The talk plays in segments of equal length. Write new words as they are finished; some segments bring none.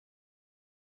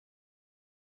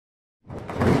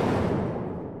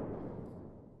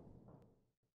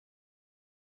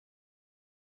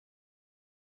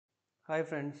Hi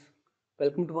friends,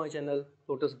 welcome to my channel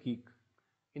Lotus Geek.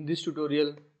 In this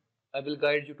tutorial, I will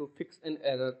guide you to fix an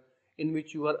error in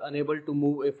which you are unable to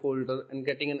move a folder and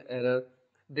getting an error.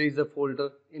 There is a folder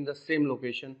in the same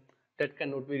location that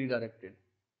cannot be redirected.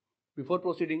 Before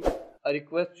proceeding, I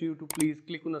request you to please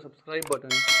click on the subscribe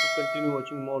button to continue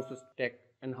watching more such tech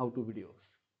and how-to videos.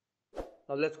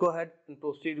 Now let's go ahead and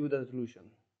proceed with the solution.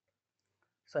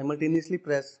 Simultaneously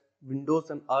press Windows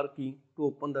and R key to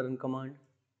open the run command.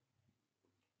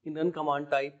 In run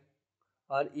command, type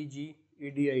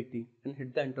Regedit and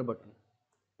hit the enter button.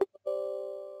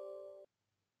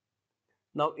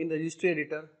 Now in the registry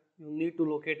editor, you need to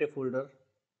locate a folder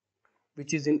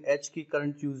which is in H key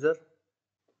current user.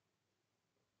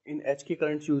 In H key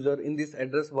current user, in this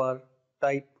address bar,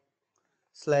 type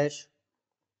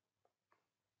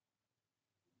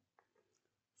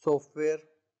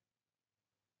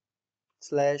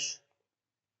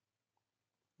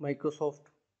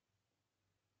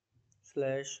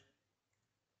 /Microsoft/Windows/current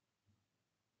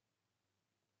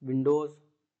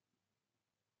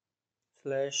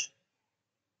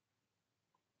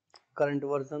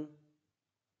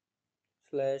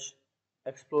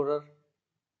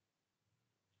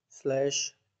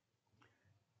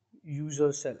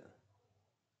version/Explorer/user cell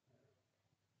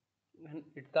and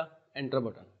hit the enter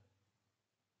button.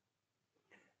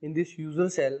 In this user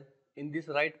cell, in this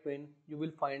right pane, you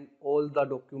will find all the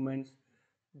documents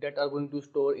that are going to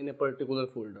store in a particular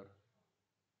folder.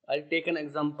 I'll take an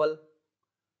example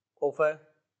of a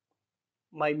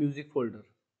My Music folder.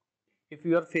 If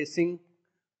you are facing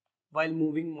while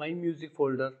moving My Music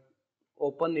folder,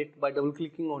 open it by double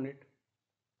clicking on it,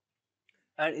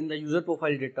 and in the user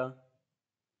profile data,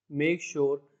 make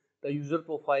sure the user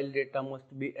profile data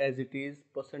must be as it is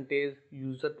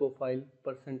 %user profile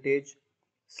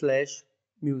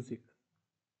 %/music.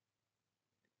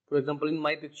 For example, in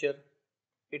my picture,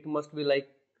 it must be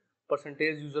like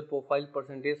 %user profile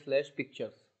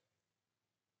 %/pictures.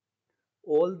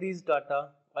 All these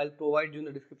data I'll provide you in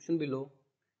the description below.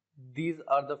 These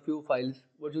are the few files.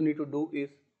 What you need to do is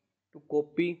to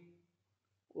copy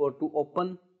or to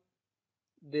open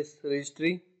this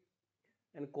registry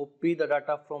and copy the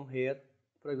data from here.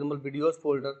 For example, videos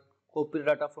folder, copy the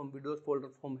data from videos folder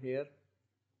from here,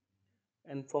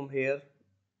 and from here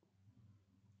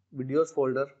videos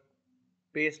folder,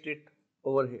 paste it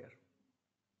over here.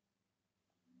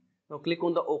 Now click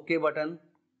on the OK button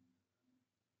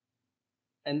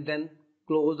and then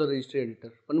close the registry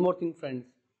editor. One more thing friends,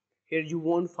 here you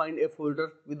won't find a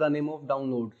folder with the name of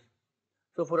downloads.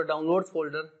 So for a downloads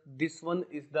folder, this one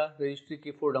is the registry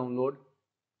key for download.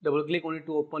 Double click on it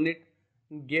to open it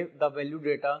and give the value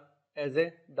data as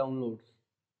a downloads.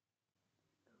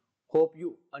 Hope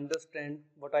you understand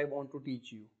what I want to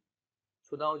teach you.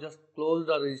 So now just close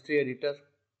the registry editor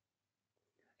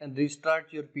and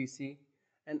restart your PC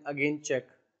and again check.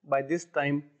 By this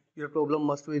time your problem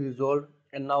must be resolved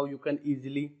and now you can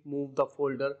easily move the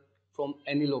folder from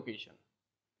any location.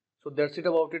 So that's it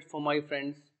about it for my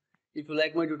friends. If you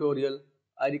like my tutorial,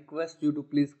 I request you to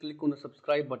please click on the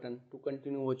subscribe button to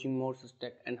continue watching more such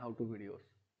tech and how-to videos.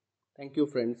 Thank you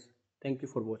friends. Thank you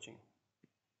for watching.